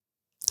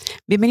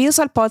Bienvenidos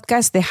al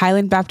podcast de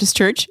Highland Baptist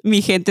Church,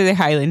 Mi Gente de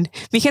Highland.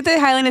 Mi Gente de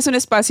Highland es un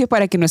espacio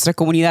para que nuestra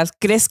comunidad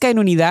crezca en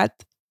unidad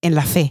en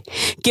la fe.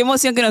 Qué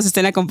emoción que nos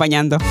estén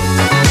acompañando.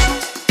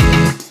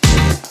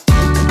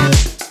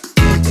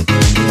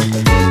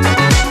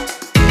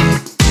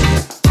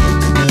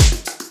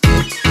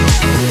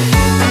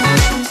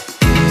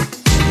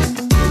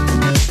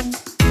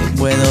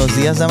 Buenos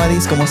días,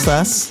 Damaris, ¿cómo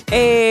estás?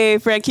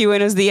 Frankie,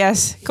 buenos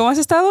días. ¿Cómo has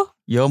estado?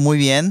 Yo muy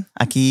bien,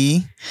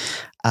 aquí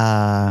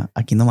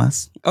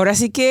nomás. Ahora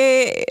sí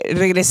que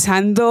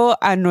regresando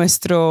a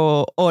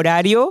nuestro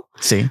horario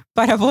Sí.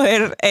 para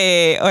poder,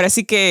 ahora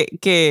sí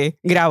que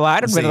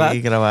grabar, ¿verdad?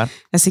 Sí, grabar.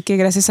 Así que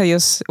gracias a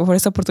Dios por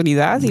esta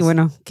oportunidad y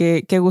bueno,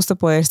 qué gusto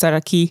poder estar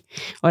aquí.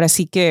 Ahora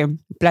sí que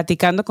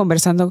platicando,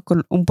 conversando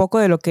con un poco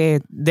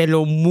de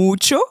lo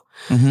mucho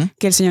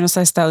que el Señor nos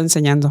ha estado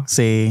enseñando.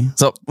 Sí.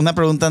 Una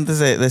pregunta antes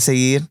de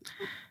seguir.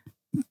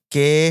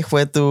 ¿Qué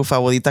fue tu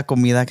favorita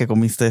comida que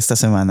comiste esta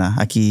semana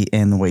aquí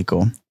en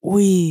Waco?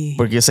 Uy.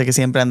 Porque yo sé que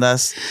siempre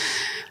andas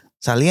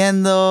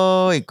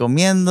saliendo y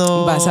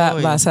comiendo.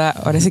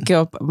 Ahora sí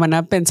que van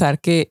a pensar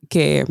que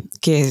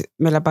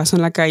me la paso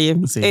en la calle.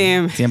 Sí,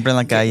 siempre en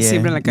la calle.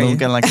 Siempre en la calle.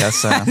 Nunca en la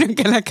casa.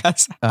 Nunca en la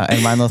casa.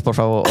 Hermanos, por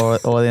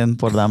favor, oren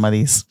por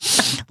Damaris.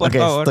 Por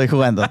favor. Estoy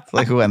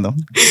jugando.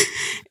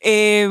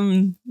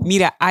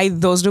 Mira, hay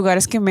dos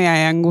lugares que me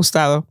han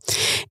gustado.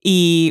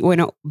 Y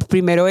bueno,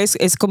 primero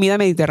es comida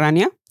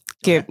mediterránea,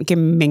 que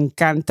me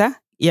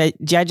encanta. Y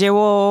ya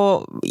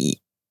llevo...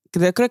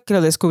 Creo que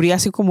lo descubrí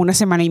hace como una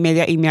semana y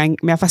media y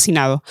me ha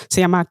fascinado.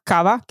 Se llama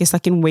Cava, que está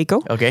aquí en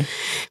Waco. Okay.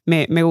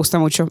 Me gusta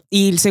mucho.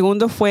 Y el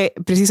segundo fue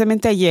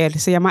precisamente ayer.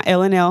 Se llama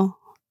L&L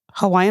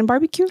Hawaiian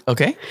Barbecue.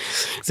 Ok.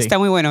 Sí. Está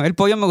muy bueno. El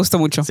pollo me gustó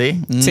mucho.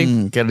 Sí.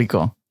 Sí. Qué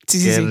rico.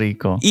 Sí. Qué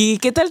rico. ¿Y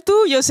qué tal tú?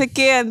 Yo sé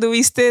que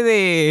anduviste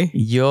de...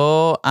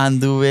 Yo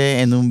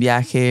anduve en un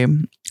viaje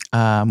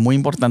muy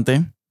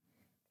importante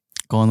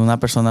con una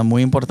persona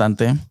muy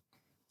importante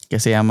que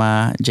se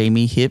llama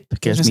Jamie Hip,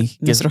 que es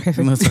nuestro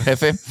jefe. Nuestro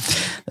jefe.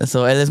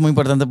 Él es muy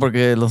importante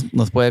porque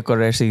nos puede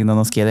correr si no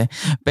nos quiere.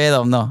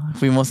 Pero no,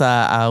 fuimos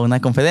a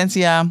una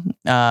conferencia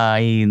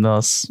y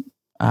nos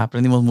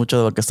aprendimos mucho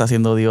de lo que está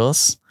haciendo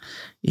Dios.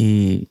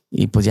 Y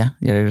pues ya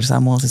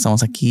regresamos,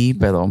 estamos aquí,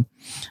 pero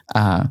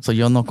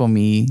yo no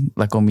comí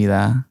la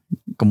comida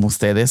como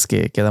ustedes,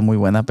 que queda muy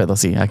buena, pero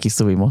sí, aquí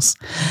estuvimos.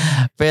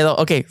 Pero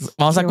ok,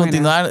 vamos a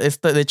continuar.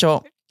 De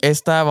hecho,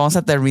 vamos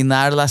a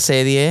terminar la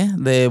serie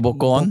de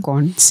Bocón.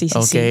 Sí.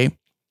 Okay. Sí.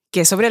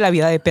 Que es sobre la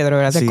vida de Pedro,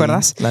 ¿verdad? ¿Te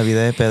acuerdas? La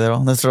vida de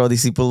Pedro, nuestro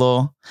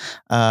discípulo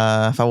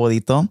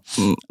favorito.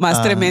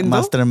 Más tremendo.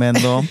 Más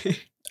tremendo,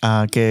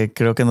 que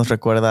creo que nos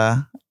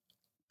recuerda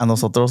a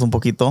nosotros un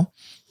poquito,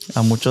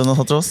 a muchos de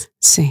nosotros.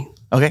 Sí.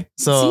 Okay,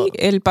 sí,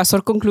 el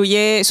pastor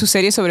concluye su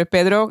serie sobre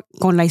Pedro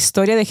con la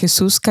historia de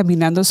Jesús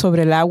caminando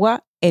sobre el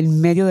agua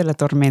en medio de la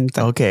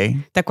tormenta. Ok.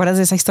 ¿Te acuerdas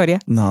de esa historia?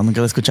 No,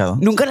 nunca la he escuchado.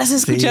 ¿Nunca la has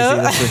escuchado?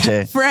 Sí, la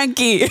escuché.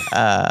 Frankie.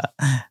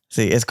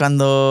 Sí, es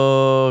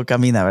cuando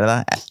camina,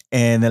 ¿verdad?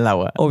 En el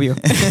agua. Obvio.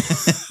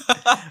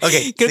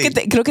 Okay,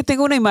 creo que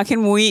tengo una imagen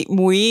muy,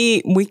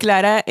 muy, muy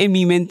clara en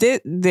mi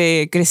mente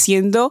de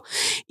creciendo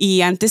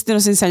y antes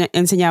nos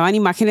enseñaban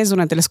imágenes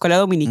durante la escuela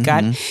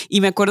dominical y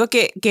me acuerdo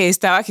que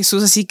estaba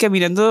Jesús así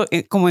caminando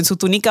como en su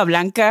túnica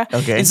blanca,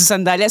 en sus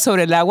sandalias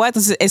sobre el agua.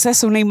 Entonces esa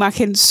es una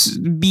imagen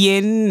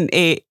bien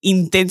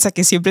intensa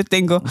que siempre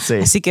tengo. Sí.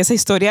 Así que esa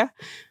historia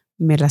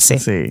me la sé.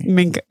 Sí.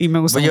 Y me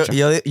gusta mucho.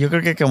 Yo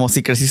creo que como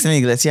si creciste en la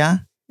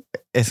iglesia,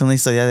 es una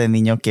historia de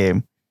niño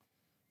que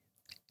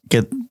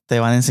te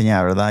van a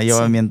enseñar, ¿verdad? Y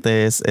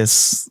obviamente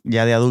es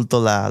ya de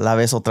adulto la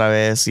ves otra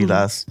vez y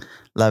la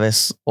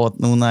ves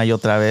una y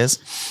otra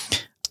vez.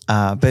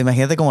 Pero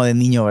imagínate como de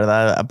niño,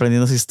 ¿verdad?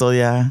 Aprendiendo su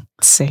historia.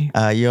 Sí.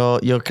 Yo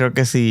creo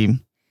que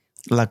si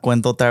la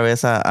cuento otra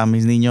vez a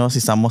mis niños, si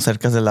estamos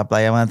cerca de la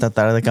playa, van a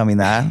tratar de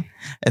caminar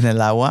en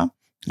el agua.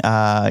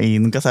 Y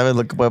nunca sabes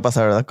lo que puede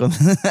pasar, ¿verdad?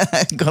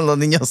 Con los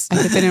niños.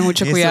 Hay que tener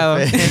mucho cuidado.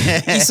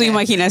 Y su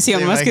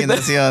imaginación, más que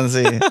todo.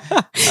 Sí.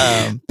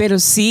 Pero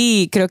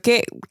sí, creo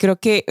que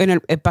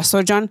el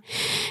pastor John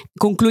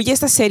concluye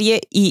esta serie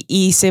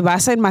y se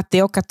basa en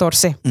Mateo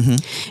 14.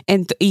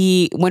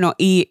 Y bueno,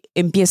 y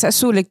empieza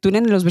su lectura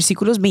en los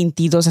versículos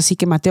 22. Así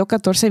que Mateo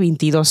 14,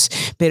 22.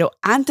 Pero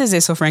antes de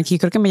eso, Frankie,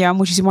 creo que me llama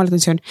muchísimo la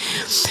atención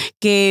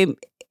que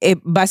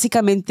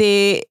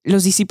básicamente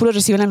los discípulos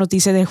reciben la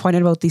noticia de Juan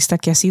el Bautista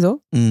que ha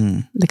sido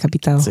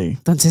decapitado. Sí.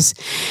 Entonces,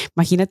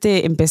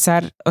 imagínate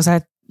empezar,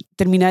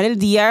 terminar el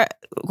día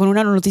con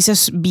una noticia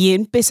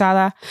bien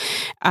pesada.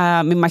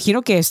 Me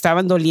imagino que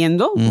estaban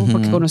doliendo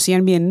porque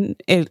conocían bien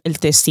el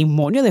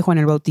testimonio de Juan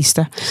el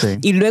Bautista. Sí.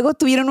 Y luego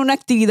tuvieron una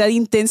actividad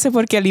intensa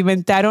porque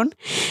alimentaron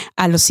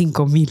a los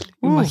 5,000.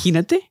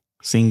 Imagínate.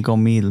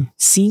 5,000.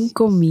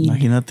 5,000.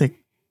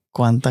 Imagínate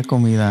cuánta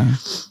comida.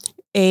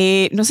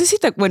 No sé si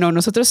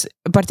nosotros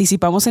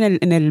participamos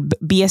en el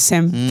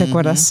BSM, ¿te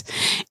acuerdas?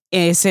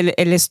 Es el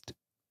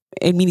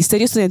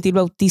Ministerio Estudiantil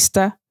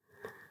Bautista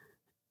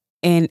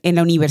en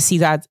la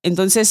universidad.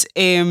 Entonces,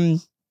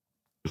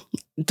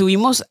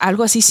 tuvimos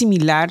algo así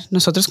similar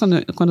nosotros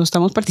cuando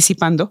estamos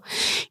participando.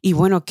 Y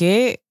bueno,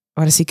 qué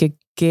ahora sí que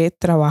qué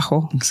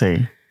trabajo. Sí.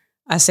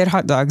 Hacer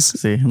hot dogs.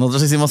 Sí,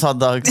 nosotros hicimos hot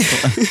dogs.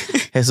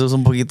 Jesús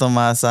un poquito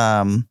más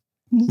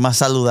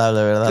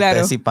saludable, ¿verdad?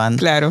 Claro, Pez y pan.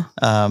 claro.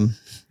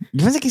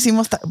 Yo pensé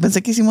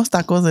que hicimos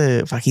tacos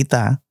de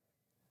fajita.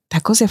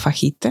 ¿Tacos de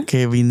fajita?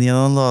 Que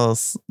vinieron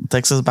los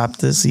Texas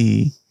Baptists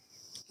y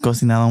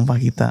cocinaron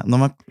fajita.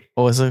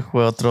 O eso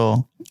fue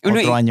otro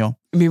año.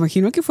 Me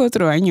imagino que fue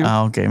otro año.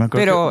 Ah, ok. Me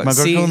acuerdo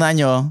que un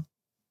año,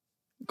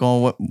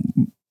 como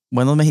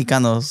buenos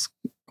mexicanos,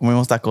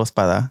 comimos tacos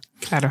para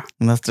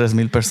unas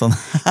 3,000 personas.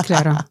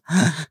 Claro.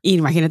 Y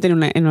imagínate en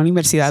una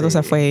universidad, sí, o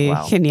sea, fue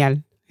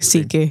genial.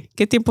 Sí,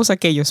 qué tiempos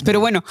aquellos. Pero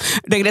bueno,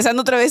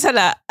 regresando otra vez a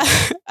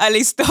la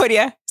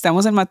historia,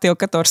 estamos en Mateo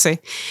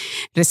 14.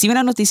 Reciben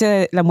la noticia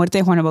de la muerte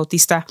de Juan el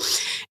Bautista.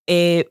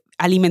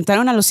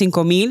 Alimentaron a los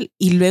 5,000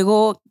 y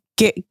luego,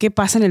 ¿qué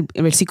pasa en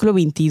el versículo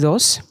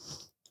 22?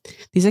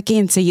 Dice que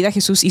enseguida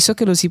Jesús hizo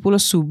que los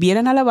discípulos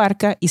subieran a la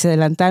barca y se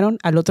adelantaron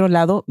al otro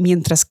lado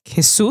mientras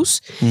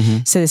Jesús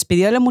se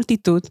despidió de la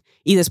multitud,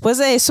 y después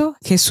de eso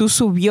Jesús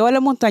subió a la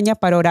montaña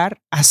para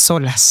orar a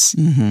solas.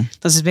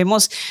 Entonces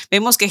vemos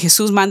que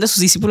Jesús manda a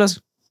sus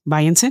discípulos,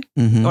 váyanse,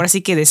 ahora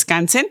sí que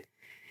descansen,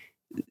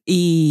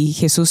 y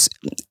Jesús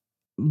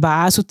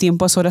va a su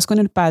tiempo a solas con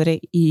el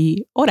Padre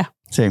y ora.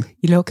 Sí.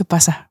 ¿Y luego qué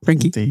pasa,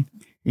 Frankie? Sí.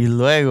 Y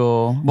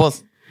luego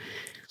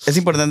es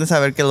importante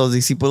saber que los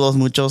discípulos,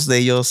 muchos de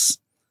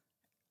ellos,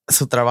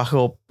 su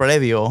trabajo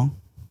previo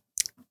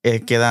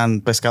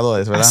quedan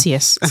pescadores, ¿verdad? Así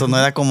es. Eso no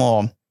era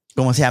como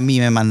si a mí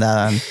me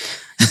mandaran.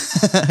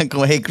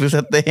 Como, hey,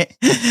 crúzate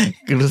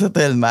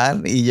del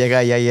mar y llega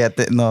allá.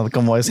 No,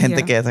 como es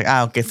gente que dice,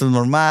 ok, esto es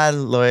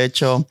normal, lo he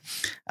hecho.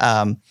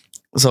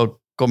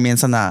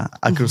 Comienzan a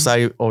cruzar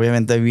y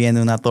obviamente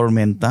viene una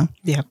tormenta.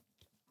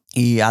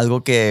 Y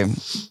algo que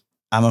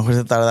a lo mejor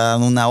se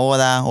tardan 1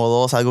 hora o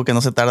 2, algo que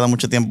no se tarda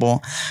mucho tiempo.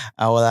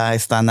 Ahora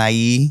están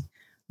ahí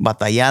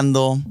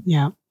batallando.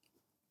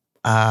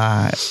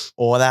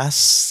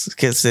 Horas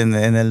que es en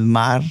el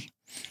mar.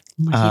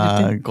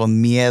 Con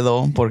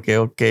miedo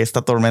porque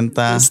esta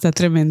tormenta está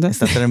tremenda.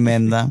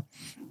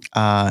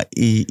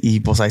 Y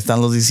pues ahí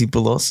están los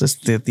discípulos,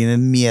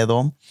 tienen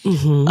miedo.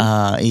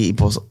 Y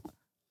pues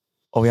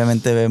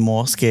obviamente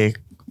vemos que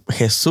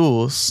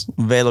Jesús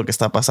ve lo que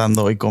está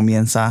pasando y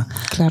comienza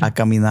a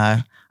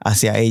caminar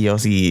hacia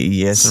ellos,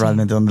 y es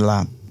realmente donde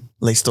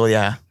la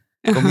historia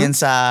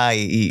comienza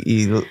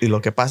y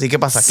lo que pasa. ¿Y qué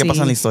pasa? ¿Qué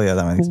pasa en la historia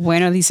también?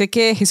 Bueno, dice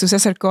que Jesús se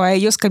acercó a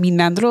ellos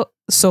caminando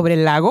sobre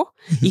el lago,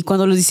 y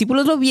cuando los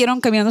discípulos lo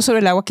vieron caminando sobre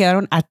el agua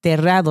quedaron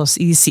aterrados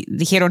y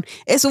dijeron,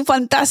 es un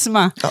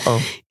fantasma.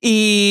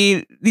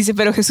 Y dice,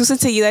 pero Jesús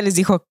enseguida les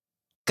dijo,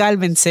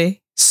 cálmense,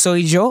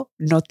 soy yo,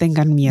 no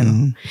tengan miedo.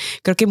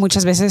 Creo que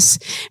muchas veces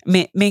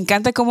me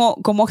encanta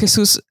cómo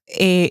Jesús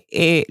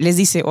les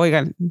dice,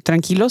 oigan,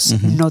 tranquilos,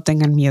 no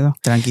tengan miedo.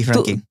 Tranqui,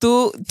 Frankie.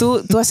 ¿Tú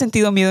has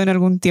sentido miedo en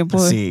algún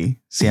tiempo?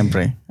 Sí,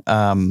 siempre.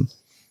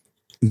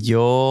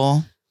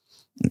 Yo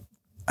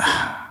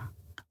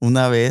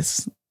una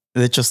vez,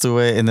 de hecho,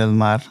 estuve en el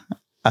mar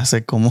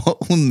hace como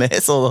 1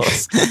 mes o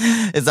 2.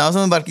 Estábamos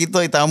en un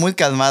barquito y estaba muy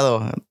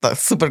calmado,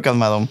 súper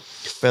calmado.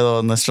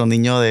 Pero nuestro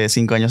niño de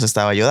 5 años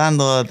estaba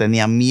llorando,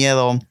 tenía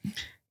miedo.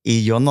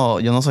 Y yo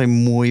no soy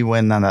muy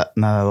buen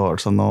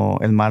nadador.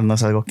 El mar no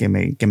es algo que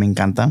me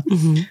encanta.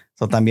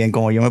 También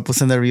como yo me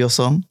puse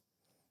nervioso.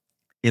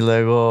 Y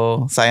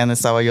luego Zion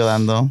estaba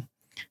llorando.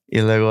 Y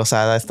luego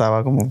Sara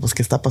estaba como, pues,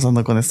 ¿qué está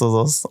pasando con estos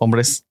 2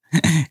 hombres?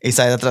 Y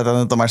Sara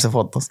tratando de tomarse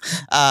fotos.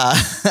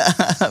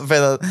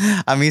 Pero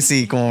a mí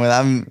sí, como me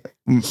da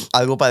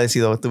algo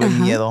parecido. Tuve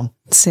miedo.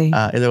 Sí.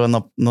 Y luego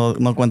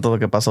no cuento lo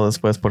que pasó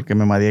después porque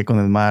me mareé con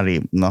el mar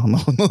y no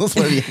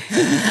fue bien.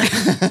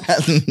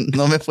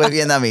 No me fue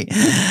bien a mí.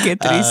 Qué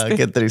triste.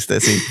 Qué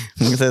triste, sí.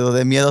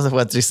 De miedo se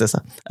fue a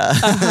tristeza.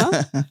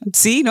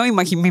 Sí, no,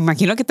 me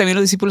imagino que también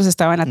los discípulos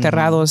estaban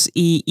aterrados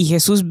y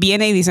Jesús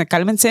viene y dice,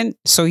 cálmense,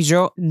 soy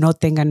yo, no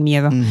tengan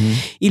miedo.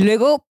 Y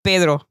luego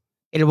Pedro,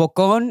 el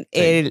bocón,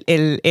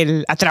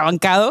 el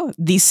atrabancado,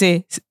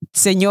 dice,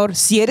 Señor,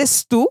 si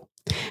eres tú,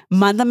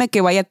 mándame que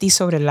vaya a ti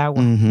sobre el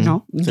agua,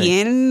 ¿no? Sí.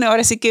 Bien,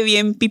 ahora sí que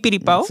bien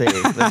pipiripao. Sí,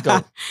 let's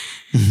go.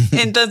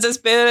 Entonces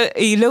Pedro,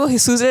 y luego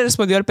Jesús le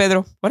respondió al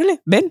Pedro,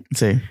 órale, ven.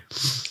 Sí.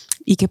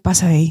 ¿Y qué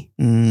pasa ahí?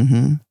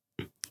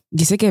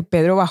 Dice que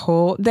Pedro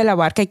bajó de la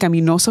barca y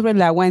caminó sobre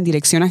el agua en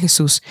dirección a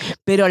Jesús,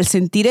 pero al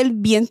sentir el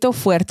viento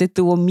fuerte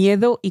tuvo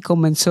miedo y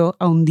comenzó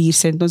a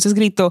hundirse. Entonces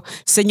gritó,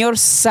 Señor,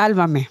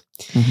 sálvame.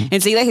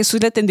 Enseguida Jesús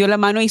le tendió la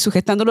mano y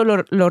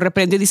sujetándolo lo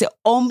reprendió y dice,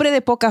 hombre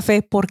de poca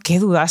fe, ¿por qué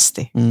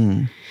dudaste?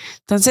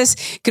 Entonces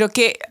creo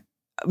que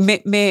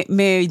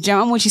me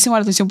llama muchísimo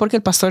la atención porque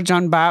el pastor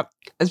John va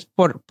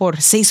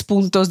por 6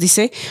 puntos.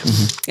 Dice,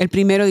 el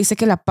primero dice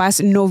que la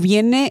paz no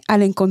viene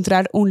al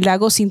encontrar un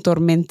lago sin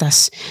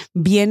tormentas,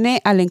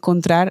 viene al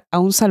encontrar a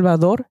un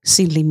Salvador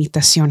sin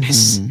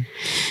limitaciones.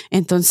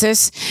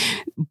 Entonces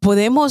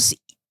podemos,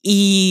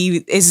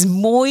 y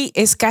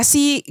es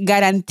casi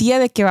garantía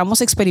de que vamos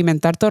a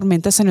experimentar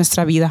tormentas en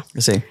nuestra vida.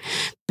 Sí.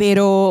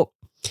 Pero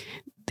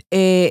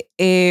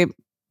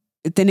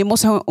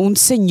tenemos a un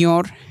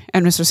Señor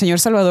a nuestro Señor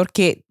Salvador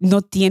que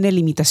no tiene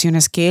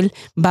limitaciones, que Él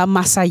va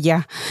más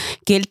allá,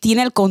 que Él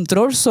tiene el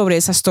control sobre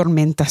esas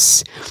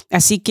tormentas.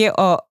 Así que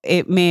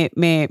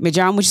me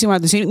llama muchísimo la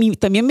atención y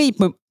también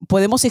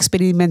podemos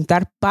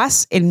experimentar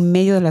paz en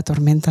medio de la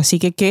tormenta. Así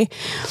que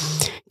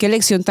qué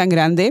lección tan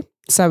grande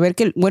saber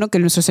que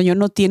nuestro Señor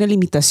no tiene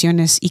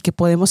limitaciones y que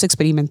podemos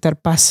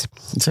experimentar paz.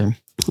 Sí.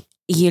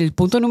 Y el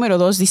punto número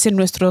 2 dice,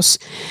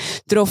 nuestros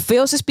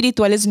trofeos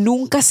espirituales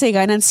nunca se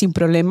ganan sin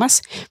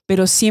problemas,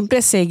 pero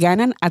siempre se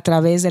ganan a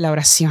través de la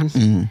oración,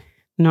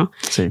 ¿no?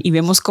 Sí. Y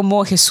vemos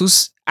cómo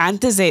Jesús,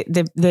 antes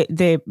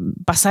de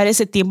pasar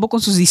ese tiempo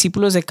con sus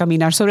discípulos, de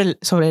caminar sobre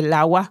el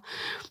agua,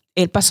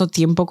 Él pasó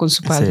tiempo con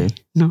su Padre, sí.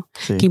 ¿no?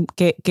 Sí.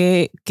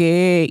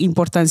 Qué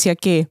importancia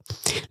que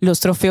los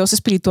trofeos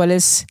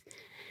espirituales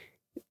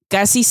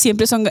casi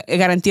siempre son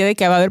garantía de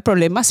que va a haber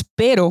problemas,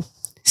 pero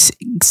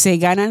se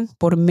ganan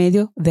por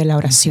medio de la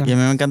oración. Y a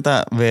mí me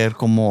encanta ver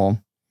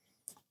como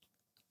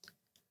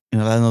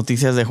las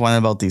noticias de Juan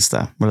el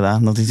Bautista,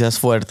 ¿verdad? Noticias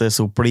fuertes.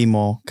 Su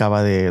primo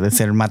acaba de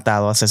ser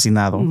matado,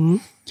 asesinado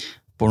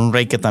por un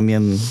rey que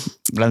también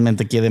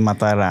realmente quiere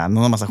matar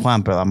no nomás a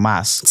Juan, pero a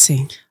más.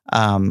 Sí.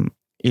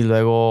 Y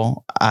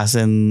luego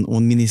hacen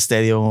un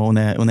ministerio,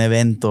 un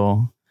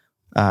evento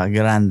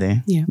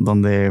grande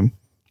donde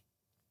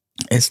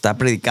está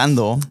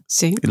predicando.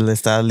 Sí. Le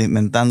está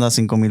alimentando a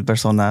 5,000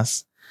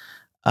 personas.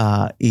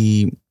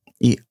 Y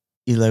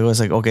luego es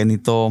like, ok,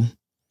 necesito.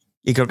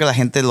 Y creo que la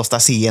gente lo está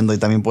siguiendo y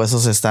también por eso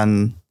se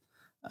están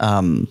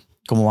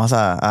como vas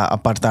a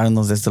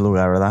apartarnos de este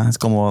lugar, ¿verdad? Es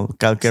como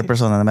cualquier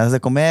persona, además de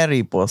comer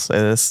y pues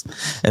eres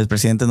el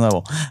presidente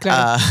nuevo.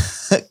 Claro.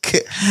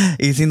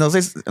 Y si no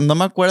sé, no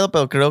me acuerdo,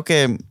 pero creo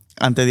que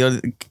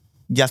anterior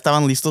ya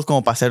estaban listos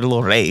como para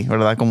hacerlo rey,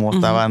 ¿verdad? Como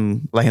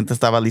la gente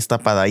estaba lista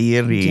para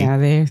ir y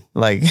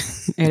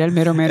era el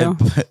mero.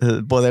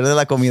 El poder de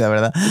la comida,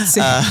 ¿verdad?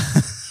 Sí.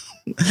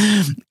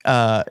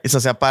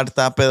 Eso se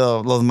aparta,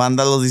 pero los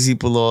manda a los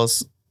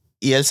discípulos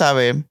y él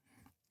sabe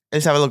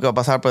lo que va a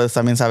pasar, pero él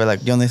también sabe,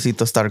 yo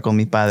necesito estar con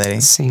mi Padre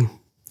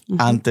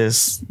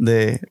antes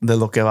de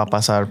lo que va a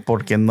pasar,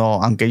 porque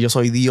no, aunque yo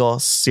soy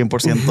Dios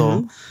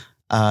 100%,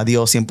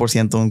 Dios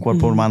 100% un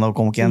cuerpo humano,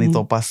 como que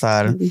necesito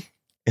pasar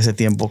ese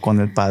tiempo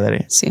con el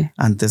Padre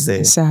antes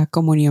de esa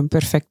comunión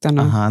perfecta,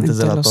 ¿no? Antes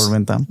de la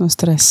tormenta. Los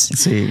tres.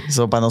 Sí,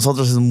 para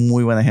nosotros es un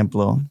muy buen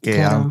ejemplo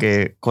que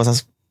aunque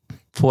cosas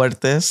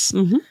fuertes,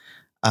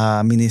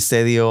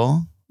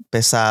 ministerio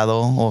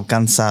pesado o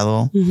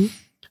cansado,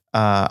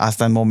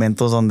 hasta en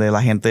momentos donde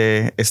la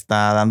gente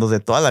está dando de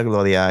toda la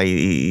gloria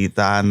y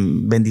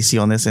dan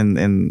bendiciones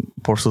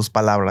por sus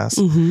palabras.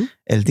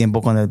 El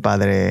tiempo con el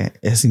Padre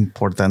es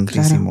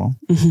importantísimo.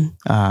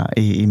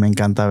 Y me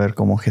encanta ver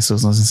cómo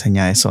Jesús nos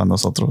enseña eso a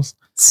nosotros.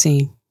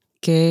 Sí,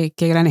 qué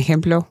gran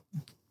ejemplo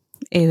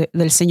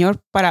del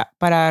Señor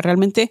para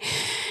realmente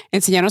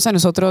enseñarnos a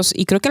nosotros.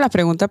 Y creo que la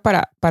pregunta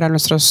para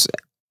nuestros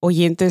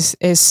oyentes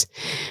es,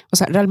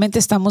 ¿realmente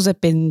estamos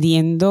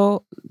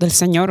dependiendo del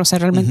Señor?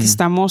 ¿Realmente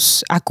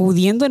estamos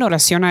acudiendo en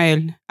oración a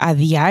Él a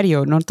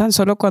diario? No tan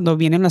solo cuando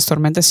vienen las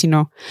tormentas,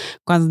 sino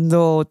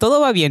cuando todo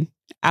va bien.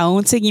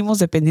 ¿Aún seguimos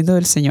dependiendo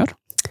del Señor?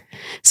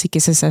 Así que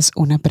esa es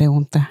una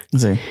pregunta.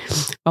 Sí.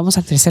 Vamos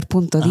al tercer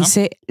punto.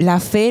 Dice, la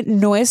fe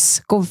no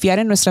es confiar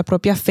en nuestra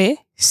propia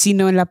fe,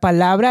 sino en la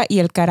palabra y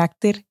el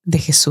carácter de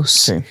Jesús.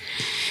 Sí.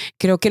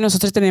 Creo que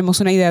nosotros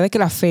tenemos una idea de que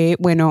la fe,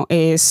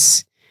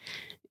 es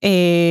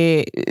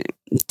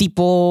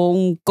tipo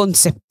un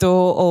concepto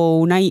o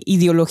una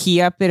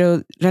ideología,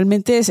 pero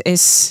realmente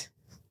es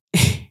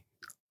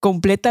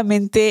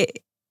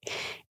completamente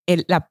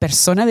la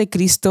persona de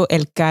Cristo,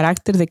 el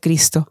carácter de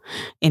Cristo.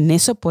 En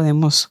eso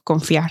podemos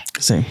confiar.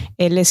 Sí.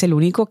 Él es el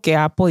único que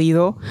ha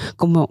podido,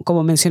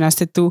 como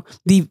mencionaste tú,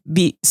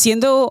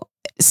 siendo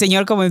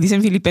Señor, como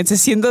dicen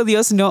Filipenses, siendo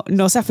Dios,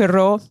 no se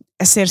aferró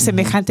a ser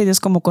semejante a Dios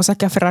como cosa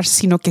que aferrarse,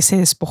 sino que se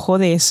despojó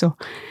de eso.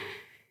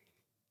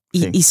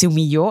 Y se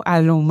humilló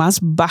a lo más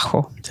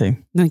bajo. Sí.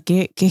 ¿No?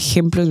 ¿Qué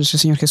ejemplo es nuestro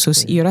Señor Jesús?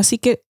 Sí. Y ahora sí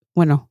que,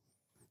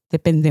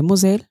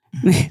 dependemos de Él.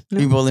 ¿No?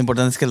 Y lo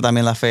importante es que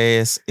también la fe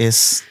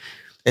es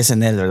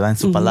en Él, ¿verdad? En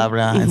su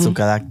palabra, en su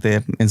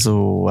carácter,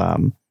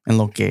 en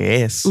lo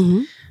que es.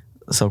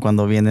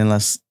 Cuando vienen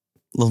los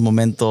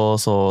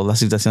momentos o las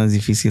situaciones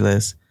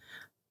difíciles,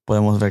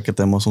 podemos ver que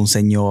tenemos un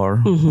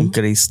Señor, un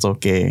Cristo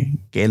que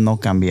Él no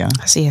cambia.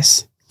 Así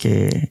es.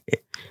 Que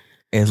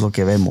es lo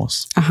que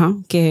vemos.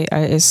 Que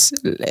es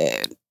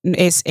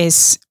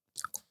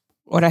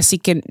ahora sí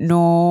que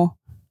no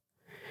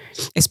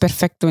es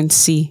perfecto en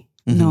sí.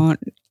 No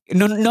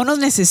nos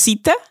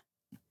necesita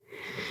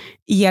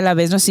y a la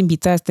vez nos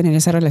invita a tener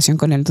esa relación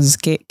con Él. Entonces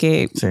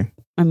que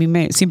a mí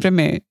siempre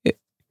me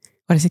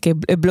parece que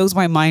it blows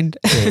my mind.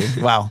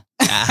 Sí. Wow.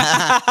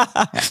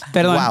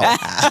 Perdón. Wow.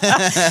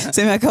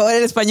 Se me acabó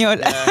el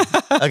español.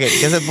 Ok,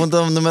 ¿qué es el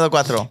punto número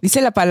 4?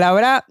 Dice la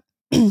palabra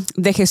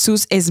de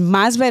Jesús es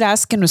más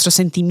veraz que nuestros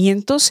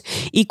sentimientos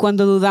y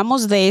cuando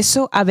dudamos de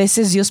eso, a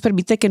veces Dios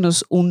permite que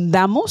nos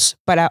hundamos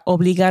para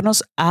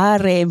obligarnos a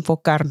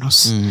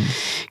reenfocarnos.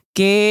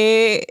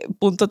 qué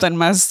punto tan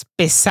más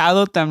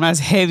pesado, tan más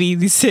heavy,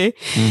 dice,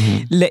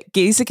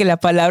 que dice que la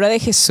palabra de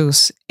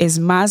Jesús es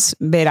más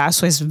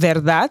veraz o es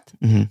verdad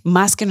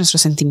más que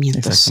nuestros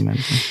sentimientos.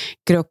 Exactamente.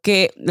 Creo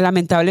que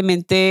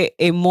lamentablemente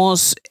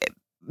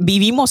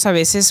vivimos a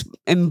veces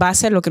en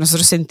base a lo que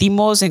nosotros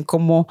sentimos, en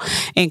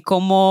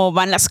cómo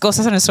van las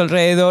cosas a nuestro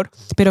alrededor.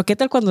 Pero ¿qué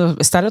tal cuando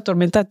está la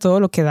tormenta, todo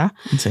lo que da?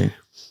 Sí.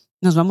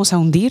 Nos vamos a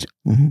hundir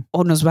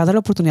o nos va a dar la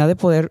oportunidad de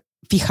poder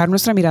fijar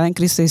nuestra mirada en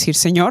Cristo y decir,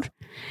 Señor,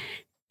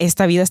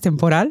 esta vida es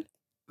temporal,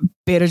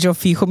 pero yo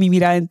fijo mi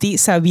mirada en ti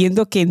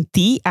sabiendo que en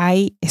ti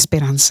hay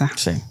esperanza.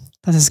 Sí.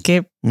 Entonces,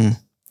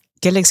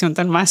 ¿qué lección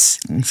tan más?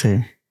 Sí.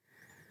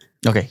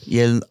 Ok. Y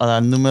el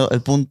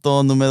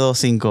punto número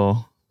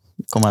 5,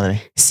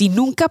 comadre. Si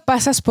nunca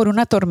pasas por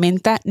una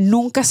tormenta,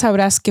 nunca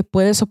sabrás que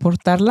puedes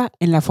soportarla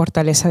en la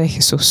fortaleza de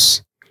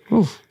Jesús.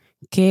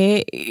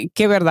 Qué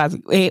verdad.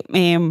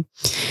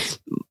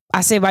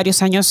 Hace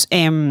varios años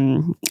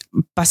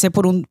pasé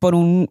por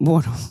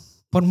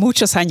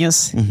muchos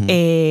años,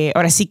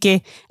 ahora sí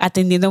que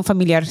atendiendo a un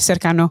familiar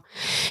cercano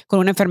con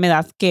una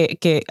enfermedad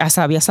que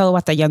hasta había estado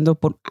batallando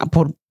por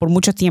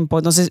mucho tiempo.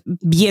 Entonces,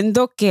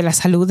 viendo que la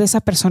salud de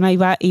esa persona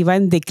iba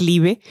en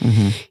declive,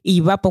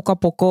 iba poco a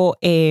poco,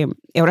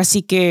 ahora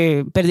sí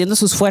que perdiendo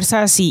sus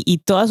fuerzas y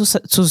todas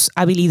sus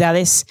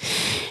habilidades.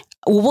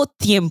 Hubo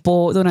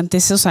tiempo durante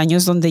esos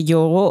años donde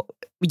yo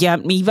ya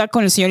me iba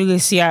con el Señor y le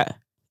decía,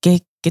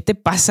 ¿qué te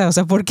pasa? O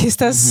sea, ¿por qué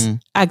estás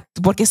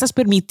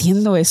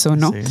permitiendo eso?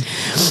 ¿No?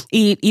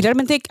 Sí. Y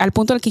realmente al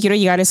punto al que quiero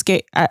llegar es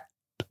que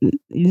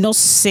no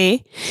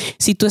sé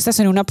si tú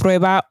estás en una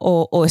prueba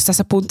o estás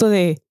a punto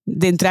de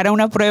entrar a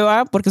una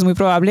prueba, porque es muy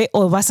probable,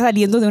 o vas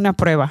saliendo de una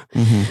prueba.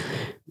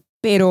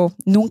 Pero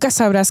nunca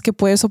sabrás que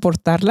puedes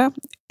soportarla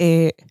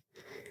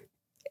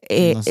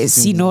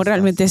si no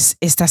realmente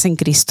estás en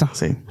Cristo.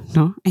 Sí.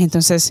 ¿No?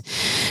 Entonces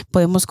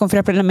podemos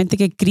confiar plenamente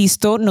que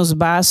Cristo nos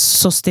va a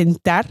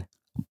sustentar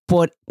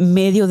por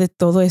medio de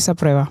toda esa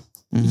prueba.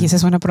 Y esa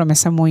es una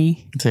promesa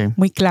muy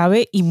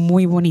clave y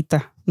muy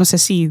bonita. No sé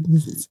si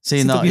tú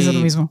piensas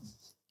lo mismo.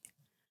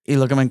 Y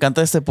lo que me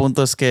encanta de este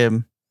punto es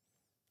que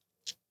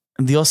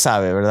Dios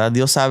sabe, ¿verdad?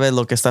 Dios sabe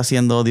lo que está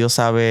haciendo, Dios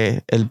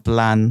sabe el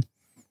plan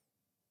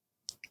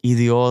y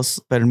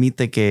Dios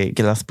permite que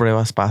las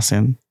pruebas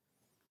pasen.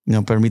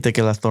 No permite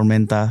que las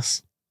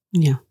tormentas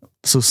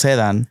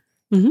sucedan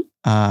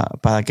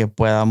para que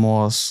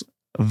podamos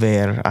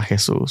ver a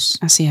Jesús.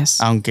 Así es.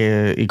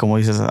 Y como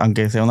dices,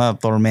 aunque sea una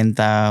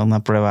tormenta,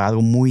 una prueba,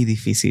 algo muy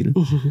difícil,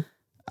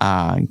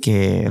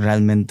 que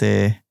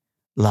realmente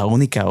la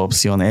única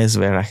opción es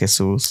ver a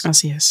Jesús.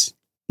 Así es.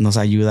 Nos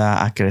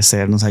ayuda a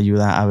crecer, nos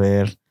ayuda a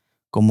ver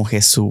cómo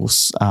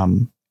Jesús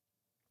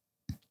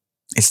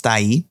está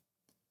ahí.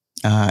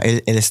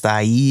 Él está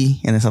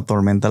ahí en esa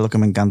tormenta. Lo que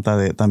me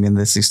encanta también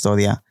de su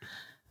historia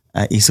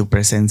y su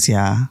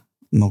presencia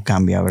no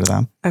cambia,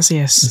 ¿verdad? Así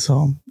es.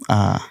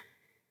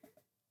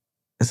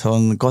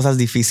 Son cosas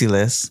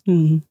difíciles.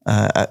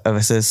 A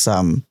veces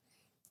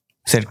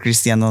ser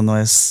cristiano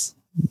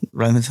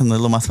realmente no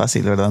es lo más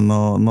fácil, ¿verdad?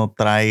 No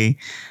trae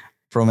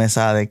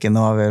promesa de que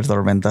no va a haber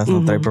tormentas,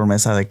 no trae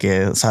promesa de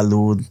que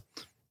salud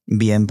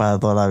bien para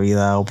toda la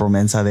vida o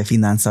promesa de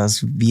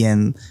finanzas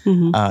bien.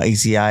 Y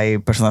si hay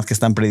personas que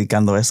están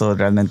predicando eso,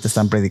 realmente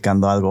están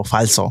predicando algo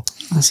falso.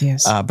 Así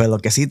es. Pero lo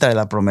que sí trae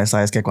la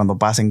promesa es que cuando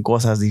pasen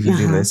cosas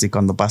difíciles y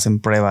cuando pasen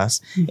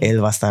pruebas,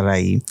 Él va a estar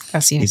ahí.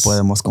 Así es. Y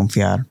podemos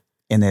confiar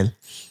en Él.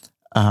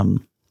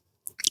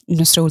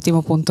 Nuestro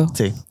último punto.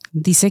 Sí.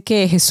 Dice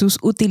que Jesús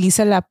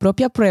utiliza la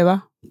propia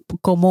prueba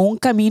como un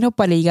camino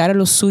para llegar a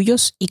los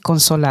suyos y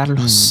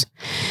consolarlos.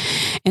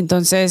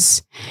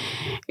 Entonces,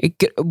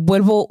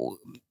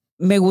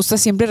 me gusta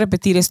siempre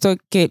repetir esto,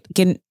 que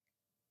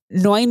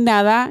no hay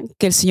nada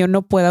que el Señor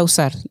no pueda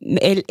usar.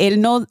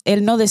 Él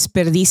no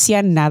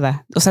desperdicia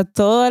nada. O sea,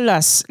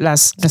 todas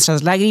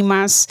nuestras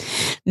lágrimas,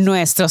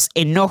 nuestros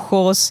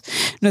enojos,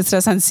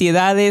 nuestras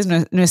ansiedades,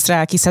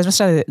 quizás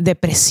nuestra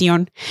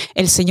depresión,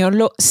 el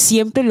Señor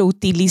siempre lo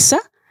utiliza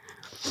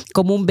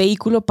como un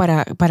vehículo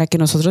para que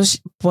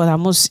nosotros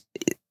podamos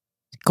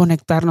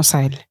conectarnos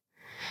a Él.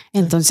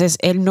 Entonces,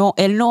 él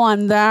no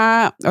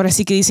anda ahora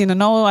sí que diciendo,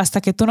 no,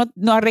 hasta que tú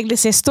no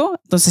arregles esto,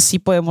 entonces sí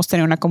podemos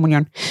tener una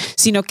comunión,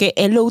 sino que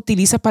Él lo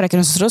utiliza para que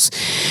nosotros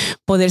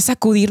poder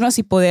sacudirnos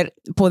y poder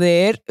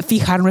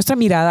fijar nuestra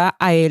mirada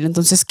a Él.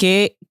 Entonces,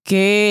 qué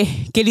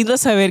lindo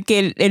saber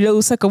que Él lo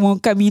usa como un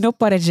camino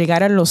para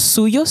llegar a los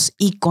suyos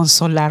y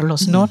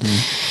consolarlos, ¿no?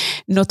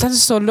 No tan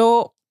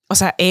solo, o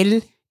sea,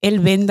 Él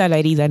venda la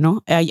herida,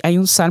 ¿no? Hay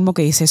un salmo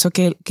que dice eso,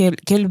 que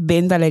Él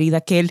venda la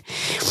herida, que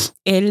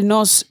Él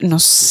nos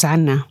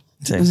sana.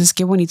 Sí. Entonces,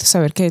 qué bonito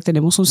saber que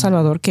tenemos un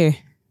Salvador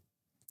que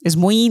es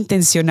muy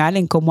intencional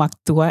en cómo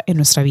actúa en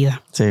nuestra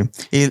vida. Sí,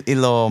 y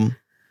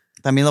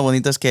también lo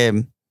bonito es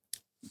que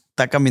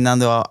está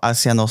caminando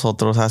hacia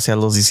nosotros, hacia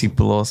los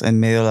discípulos en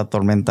medio de la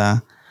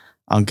tormenta,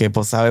 aunque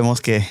pues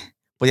sabemos que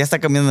pues ya está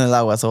caminando en el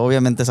agua,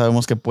 obviamente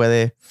sabemos que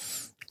puede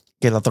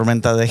que la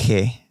tormenta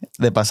deje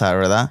de pasar,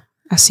 ¿verdad?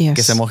 Así es.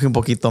 Que se moje un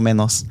poquito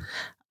menos.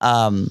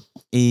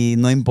 Y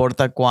no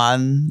importa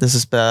cuán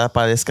desesperada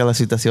parezca la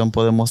situación,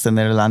 podemos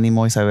tener el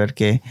ánimo y saber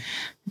que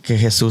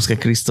Jesús, que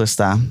Cristo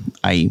está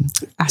ahí.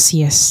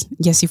 Así es.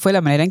 Y así fue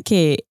la manera en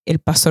que el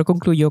pastor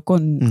concluyó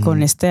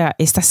con esta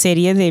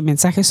serie de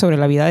mensajes sobre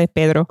la vida de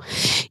Pedro.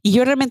 Y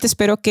yo realmente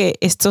espero que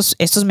estos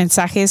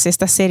mensajes,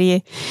 esta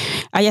serie,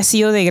 haya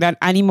sido de gran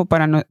ánimo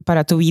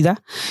para tu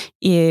vida.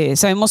 Y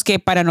sabemos que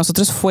para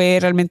nosotros fue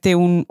realmente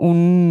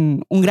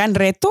un gran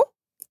reto.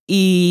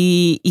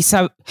 Y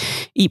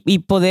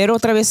poder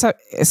otra vez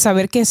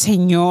saber que el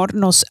Señor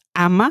nos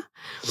ama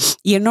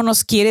y Él no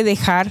nos quiere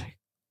dejar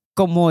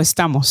como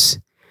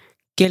estamos,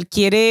 que Él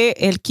quiere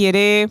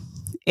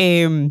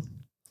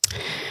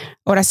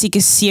ahora sí que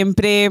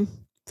siempre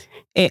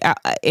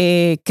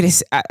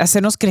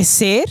hacernos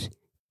crecer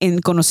en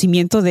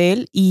conocimiento de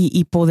Él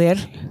y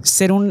poder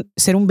ser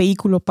un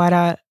vehículo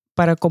para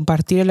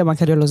compartir el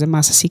evangelio a los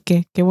demás. Así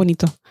que qué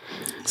bonito.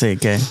 Sí,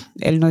 que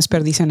Él no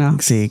desperdicia nada.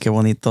 Sí, qué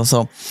bonito.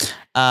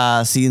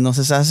 Si nos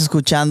estás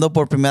escuchando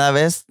por primera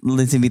vez,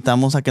 les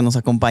invitamos a que nos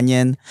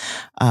acompañen.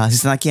 Si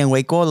están aquí en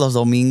Waco, los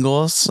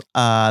domingos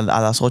a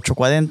las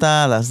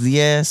 8:40, a las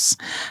 10,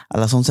 a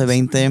las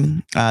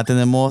 11:20.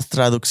 Tenemos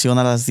traducción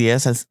a las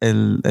 10,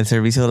 el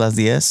servicio de las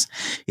 10.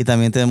 Y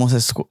también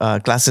tenemos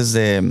clases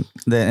en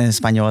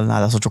español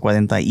a las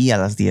 8:40 y a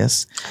las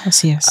 10.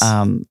 Así es.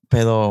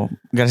 Pero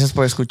gracias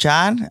por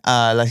escuchar.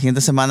 La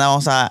siguiente semana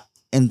vamos a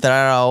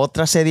entrar a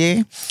otra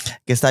serie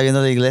que está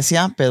viendo la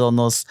iglesia, pero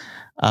nos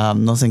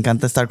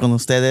encanta estar con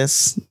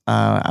ustedes.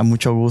 A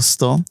mucho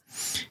gusto.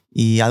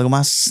 ¿Y algo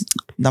más,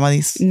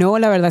 Damadis? No,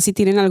 la verdad, si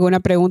tienen alguna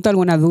pregunta,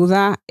 alguna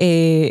duda,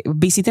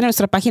 visiten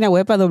nuestra página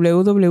web a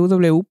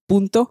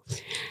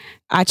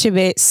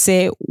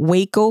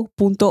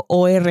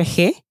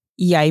www.hbcwaco.org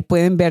y ahí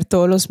pueden ver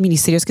todos los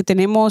ministerios que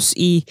tenemos.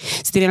 Y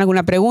si tienen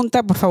alguna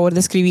pregunta, por favor, de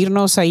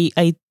escribirnos. Hay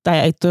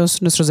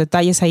todos nuestros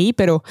detalles ahí.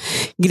 Pero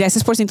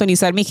gracias por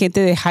sintonizar, mi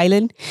gente de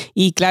Highland.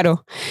 Y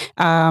claro,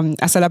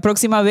 hasta la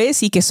próxima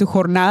vez y que su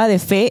jornada de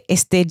fe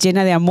esté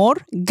llena de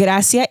amor,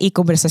 gracia y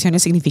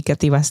conversaciones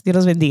significativas. Dios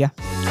los bendiga.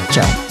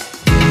 Chao.